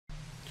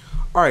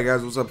Alright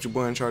guys, what's up? It's your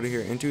boy Uncharted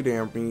here, and today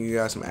I'm bringing you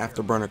guys some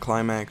Afterburner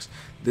Climax.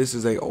 This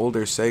is a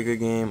older Sega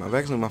game. I've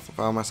actually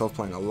found myself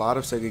playing a lot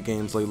of Sega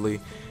games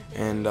lately,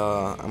 and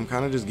I'm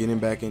kind of just getting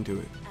back into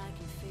it.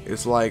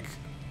 It's like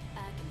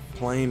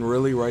playing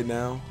really right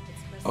now.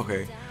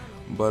 Okay,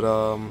 but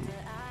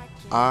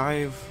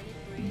I've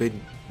been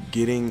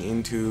getting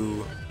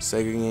into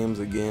Sega games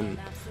again.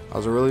 I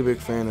was a really big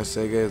fan of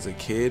Sega as a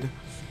kid,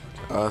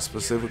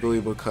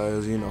 specifically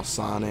because, you know,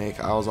 Sonic.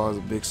 I was always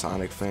a big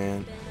Sonic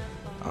fan.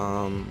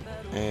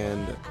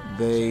 And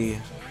the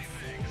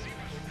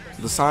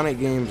Sonic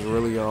games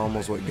really are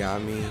almost what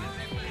got me,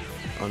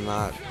 or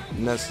not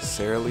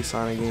necessarily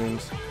Sonic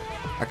games.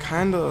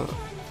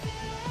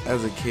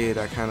 As a kid,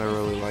 I kinda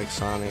really liked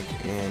Sonic,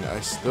 and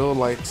I still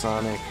like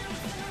Sonic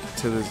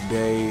to this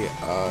day,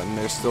 and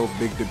there's still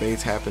big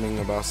debates happening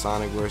about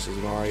Sonic versus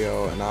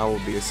Mario, and I will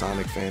be a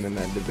Sonic fan in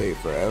that debate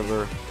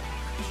forever.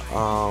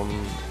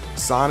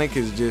 Sonic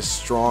is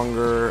just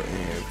stronger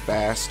and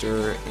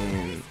faster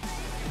in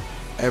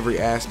every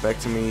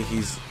aspect to me.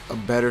 He's a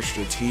better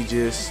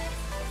strategist,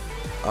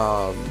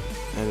 and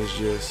it's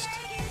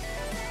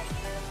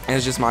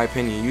just my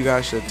opinion. You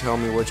guys should tell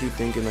me what you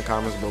think in the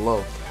comments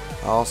below.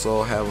 I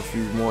also have a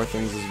few more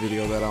things in this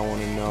video that I want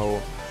to know,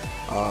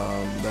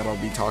 that I'll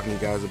be talking to you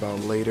guys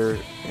about later,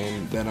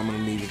 and that I'm going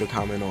to need you to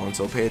comment on,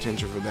 so pay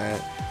attention for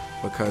that,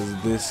 because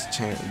this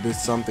is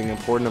something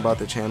important about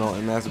the channel,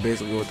 and that's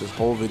basically what this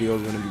whole video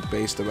is going to be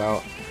based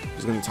about. I'm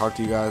just going to talk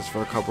to you guys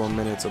for a couple of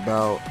minutes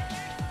about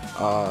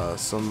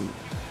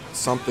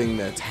something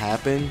that's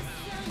happened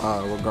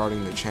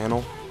regarding the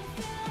channel.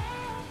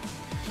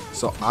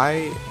 So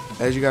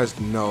as you guys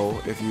know,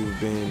 if you've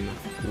been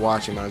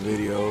watching my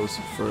videos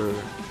for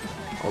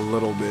a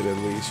little bit at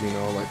least, you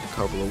know, like a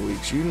couple of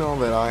weeks, you know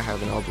that I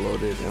haven't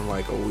uploaded in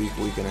like a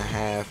week and a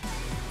half,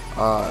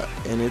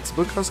 and it's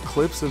because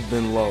clips have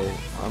been low.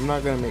 I'm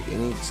not gonna make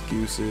any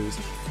excuses.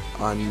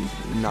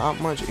 Not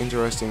much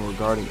interesting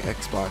regarding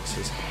Xbox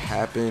has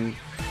happened,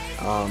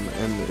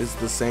 and it's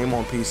the same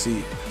on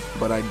PC,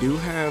 but I do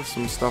have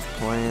some stuff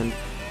planned,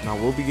 and I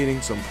will be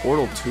getting some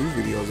Portal 2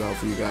 videos out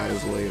for you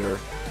guys later,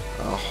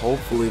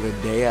 hopefully the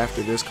day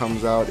after this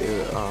comes out,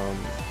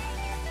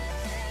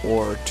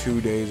 or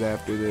 2 days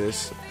after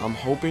this. I'm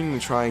hoping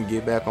to try and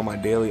get back on my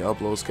daily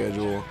upload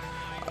schedule.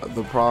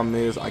 The problem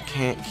is I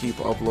can't keep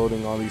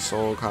uploading all these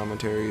solo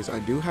commentaries. I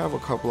do have a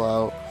couple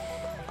out.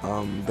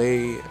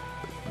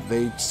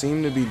 They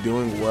seem to be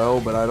doing well,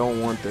 but I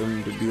don't want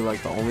them to be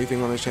like the only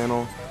thing on the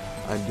channel.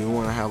 I do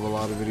want to have a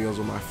lot of videos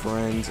with my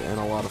friends and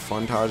a lot of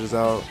funtages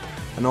out.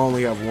 I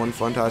only have one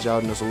funtage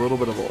out, and it's a little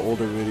bit of an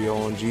older video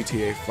on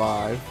GTA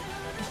 5.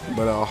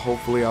 But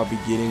hopefully I'll be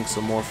getting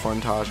some more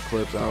funtage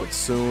clips out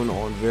soon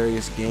on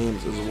various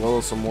games, as well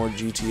as some more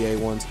GTA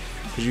ones,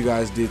 because you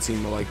guys did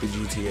seem to like the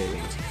GTA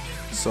ones.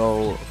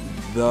 So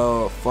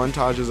the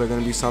funtages are going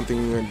to be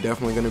something you're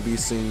definitely going to be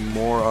seeing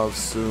more of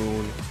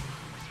soon,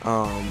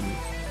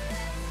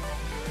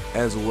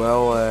 as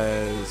well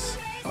as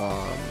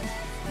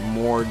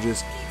more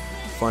just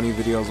funny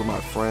videos with my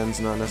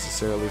friends, not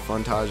necessarily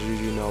funtages,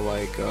 you know,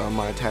 like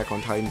my Attack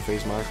on Titan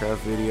Face Minecraft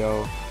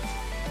video.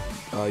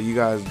 You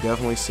guys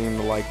definitely seem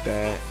to like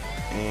that,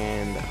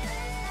 and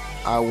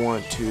I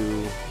want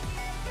to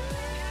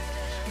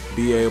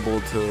be able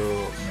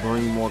to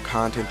bring more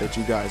content that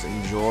you guys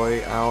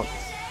enjoy out.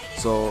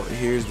 So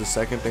here's the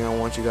second thing I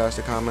want you guys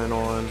to comment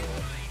on.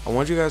 I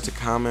want you guys to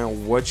comment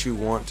what you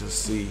want to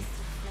see,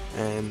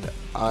 and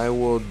I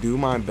will do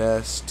my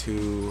best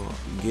to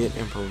get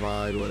and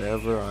provide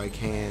whatever I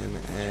can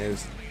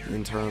as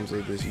in terms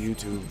of this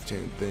YouTube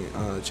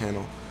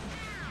channel,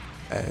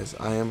 as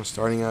I am a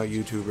starting out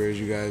YouTuber, as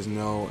you guys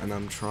know, and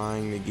I'm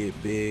trying to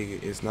get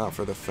big. It's not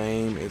for the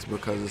fame, it's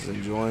because it's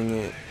enjoying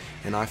it,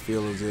 and I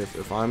feel as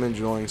if I'm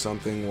enjoying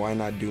something, why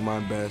not do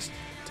my best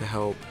to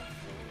help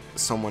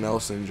someone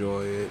else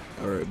enjoy it,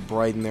 or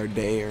brighten their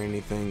day or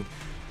anything.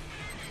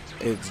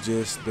 It's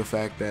just the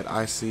fact that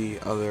I see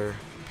other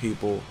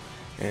people,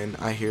 and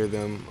I hear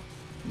them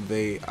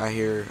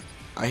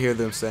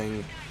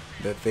saying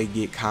that they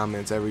get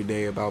comments every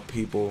day about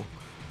people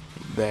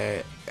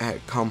that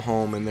come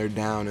home and they're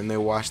down, and they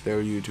watch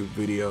their YouTube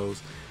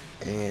videos,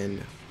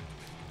 and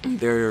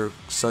they're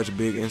such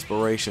big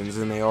inspirations,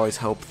 and they always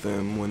help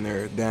them when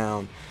they're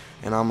down.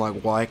 And I'm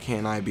like, why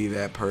can't I be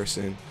that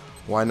person?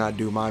 Why not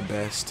do my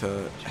best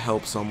to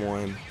help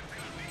someone?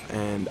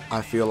 And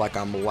I feel like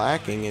I'm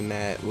lacking in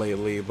that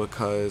lately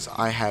because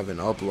I haven't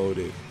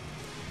uploaded,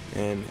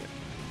 and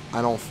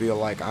I don't feel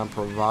like I'm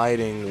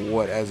providing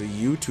what as a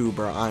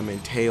YouTuber I'm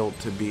entailed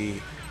to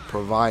be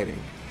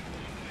providing.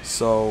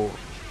 So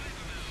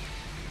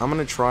I'm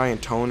gonna try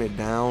and tone it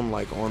down,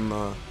 like on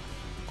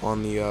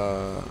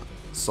the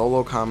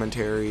solo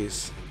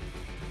commentaries,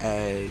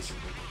 as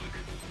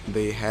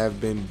they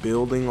have been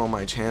building on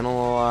my channel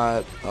a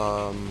lot,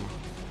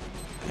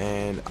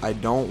 and I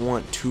don't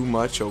want too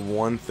much of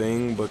one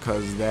thing,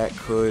 because that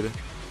could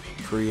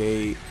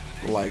create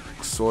like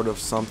sort of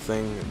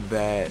something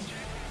that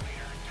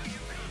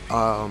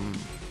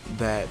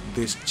that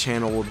this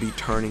channel will be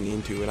turning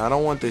into. And I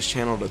don't want this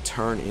channel to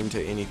turn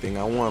into anything.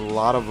 I want a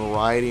lot of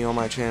variety on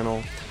my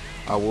channel.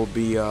 I will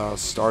be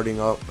starting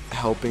up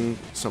helping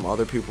some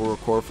other people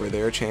record for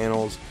their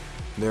channels.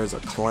 There's a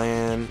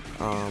clan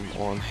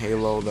on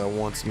Halo that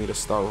wants me to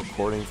start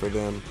recording for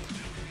them,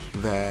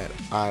 that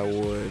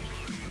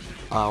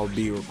I'll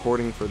be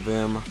recording for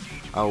them.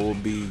 I will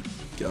be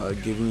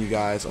giving you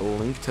guys a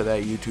link to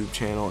that YouTube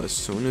channel as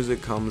soon as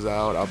it comes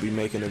out. I'll be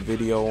making a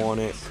video on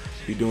it,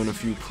 be doing a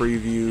few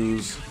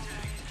previews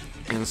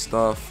and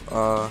stuff.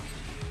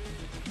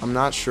 I'm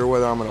not sure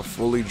whether I'm going to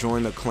fully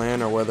join the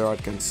clan or whether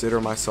I'd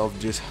consider myself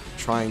just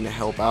trying to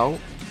help out,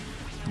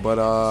 but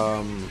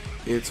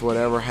it's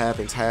whatever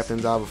happens. I have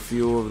a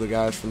few of the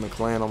guys from the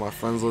clan on my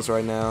friends list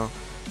right now,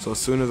 so as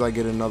soon as I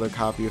get another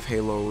copy of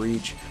Halo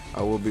Reach,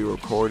 I will be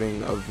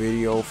recording a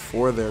video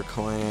for their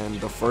clan,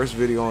 the first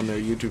video on their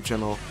YouTube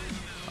channel.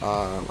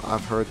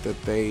 I've heard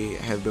that they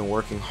have been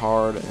working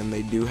hard, and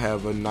they do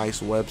have a nice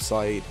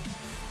website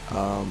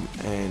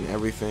and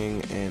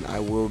everything, and I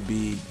will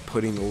be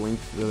putting a link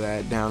to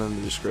that down in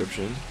the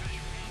description.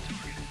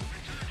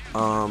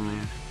 Now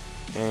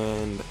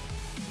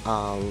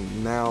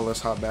let's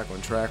hop back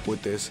on track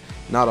with this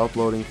not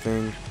uploading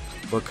thing,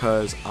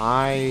 because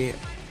I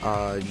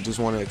just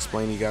want to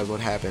explain to you guys what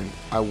happened.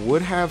 I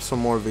would have some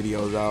more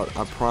videos out,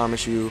 I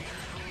promise you.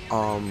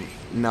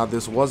 Now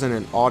this wasn't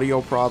an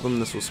audio problem,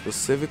 this was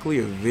specifically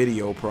a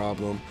video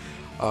problem.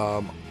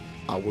 I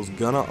was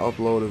gonna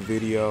upload a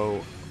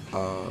video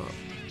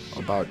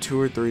about 2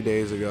 or 3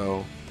 days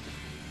ago,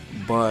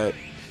 but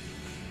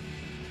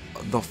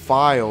the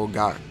file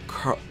got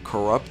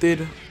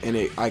corrupted,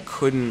 and I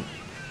couldn't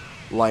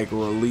like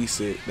release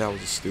it. That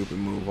was a stupid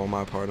move on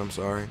my part, I'm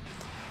sorry.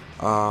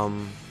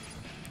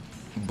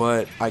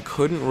 But I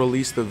couldn't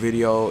release the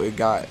video. It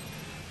got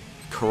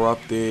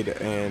corrupted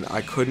and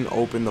I couldn't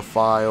open the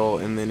file,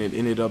 and then it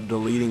ended up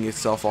deleting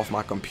itself off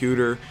my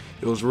computer.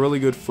 It was really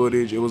good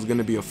footage. It was going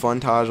to be a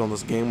fun-tage on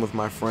this game with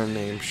my friend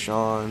named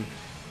Sean.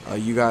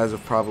 You guys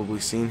have probably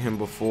seen him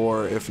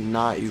before. If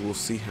not, you will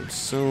see him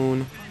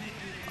soon.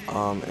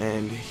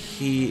 And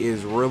he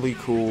is really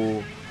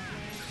cool.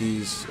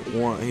 He's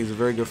a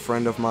very good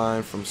friend of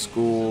mine from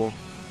school,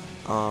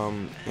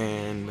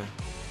 and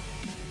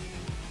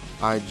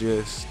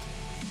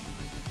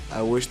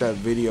I wish that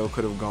video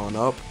could have gone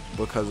up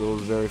because it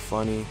was very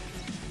funny,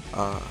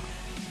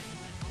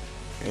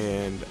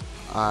 and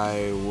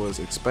I was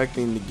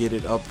expecting to get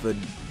it up the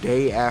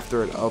day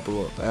after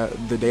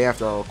the day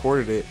after I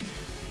recorded it,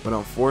 but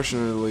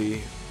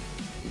unfortunately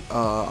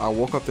I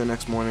woke up the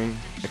next morning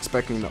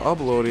expecting to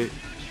upload it,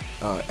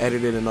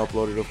 edit it and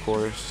upload it, of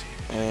course,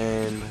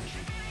 and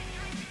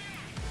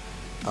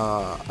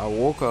I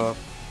woke up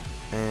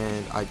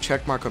and I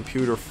checked my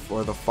computer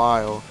for the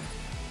file,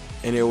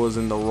 and it was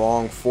in the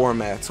wrong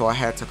format, so I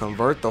had to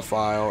convert the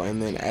file,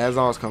 and then as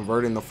I was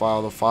converting the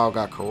file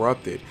got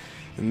corrupted.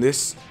 And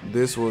this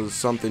was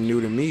something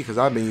new to me because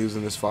I've been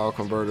using this file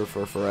converter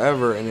for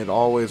forever, and it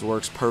always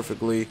works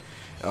perfectly.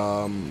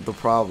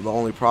 The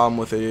only problem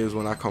with it is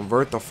when I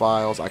convert the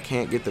files, I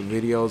can't get the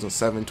videos in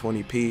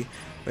 720p.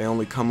 They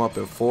only come up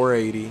at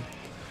 480.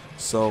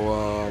 So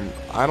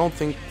I don't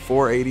think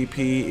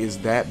 480p is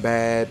that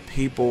bad.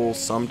 People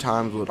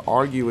sometimes would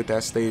argue with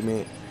that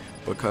statement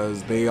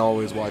because they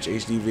always watch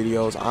HD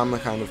videos. I'm the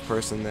kind of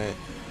person that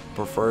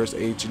prefers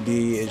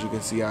HD. As you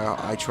can see,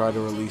 I try to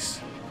release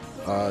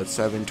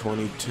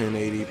 720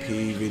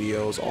 1080p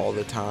videos all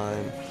the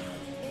time.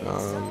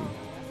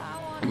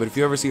 But if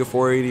you ever see a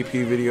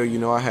 480p video, you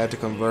know I had to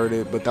convert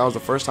it, but that was the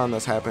first time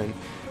that's happened,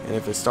 and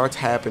if it starts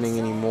happening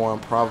anymore,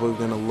 I'm probably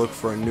going to look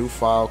for a new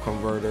file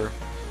converter,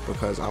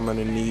 because I'm going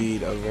to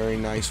need a very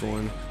nice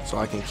one so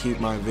I can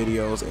keep my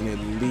videos in at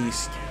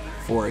least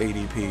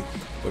 480p,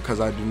 because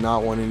I do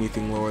not want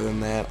anything lower than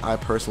that. I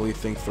personally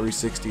think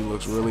 360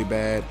 looks really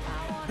bad,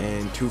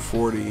 and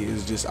 240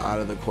 is just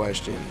out of the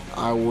question.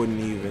 I wouldn't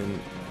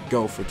even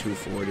go for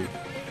 240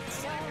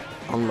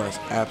 unless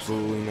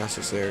absolutely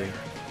necessary.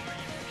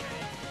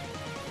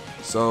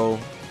 So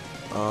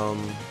I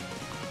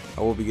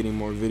will be getting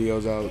more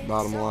videos out,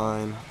 bottom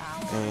line,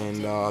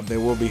 and they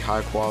will be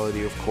high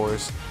quality, of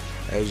course,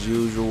 as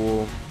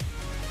usual.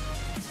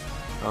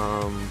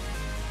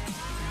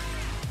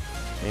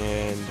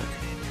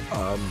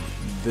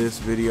 This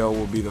video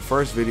will be the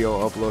first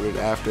video uploaded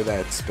after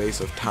that space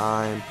of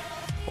time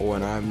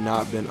when I've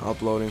not been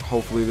uploading.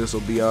 Hopefully this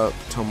will be up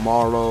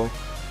tomorrow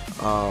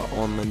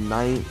on the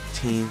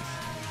 19th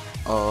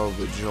of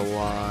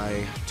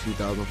July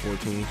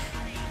 2014.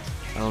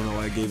 I don't know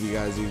why I gave you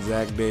guys the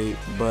exact date,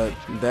 but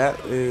that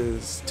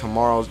is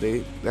tomorrow's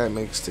date. That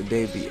makes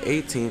today the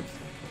 18th,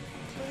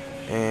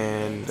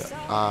 and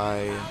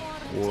I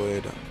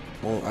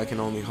can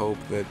only hope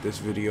that this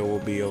video will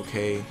be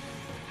okay,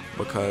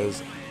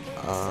 because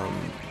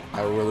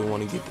I really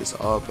want to get this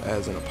up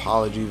as an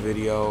apology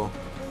video.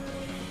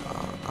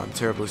 I'm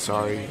terribly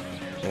sorry.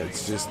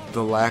 It's just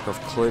the lack of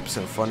clips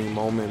and funny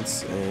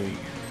moments and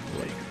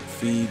like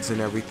feeds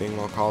and everything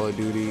on Call of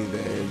Duty.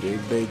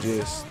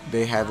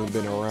 They haven't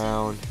been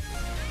around.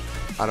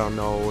 I don't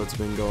know what's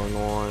been going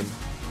on,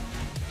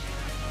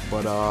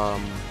 but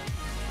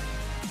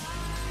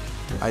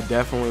I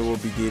definitely will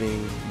be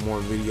getting more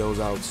videos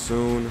out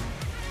soon.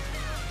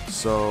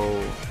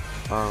 So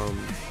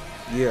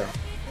yeah,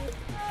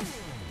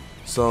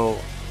 so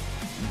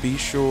be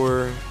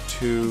sure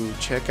to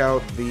check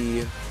out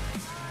the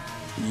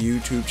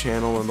YouTube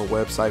channel and the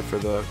website for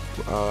the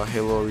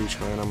Halo Reach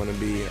clan I'm going to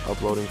be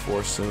uploading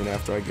for soon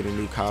after I get a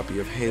new copy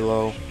of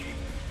Halo.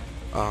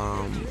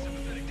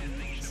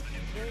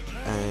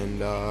 And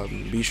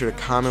be sure to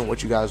comment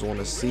what you guys want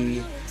to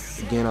see.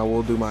 Again, I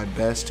will do my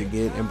best to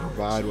get and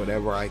provide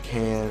whatever I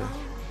can,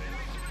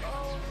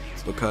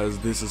 because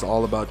this is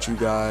all about you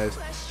guys.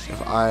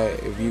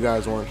 If you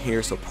guys weren't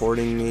here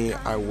supporting me,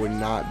 I would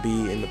not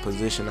be in the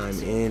position I'm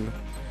in.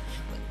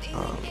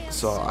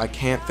 So I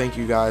can't thank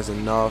you guys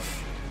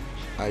enough.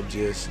 I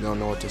just don't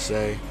know what to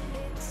say.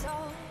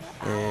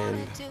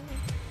 And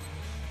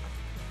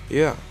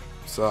yeah,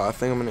 so I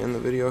think I'm gonna end the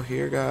video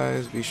here,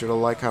 guys. Be sure to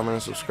like, comment,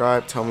 and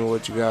subscribe. Tell me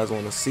what you guys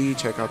want to see.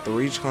 Check out the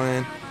Reach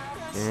clan.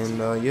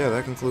 And yeah,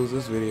 that concludes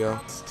this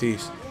video.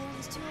 Peace.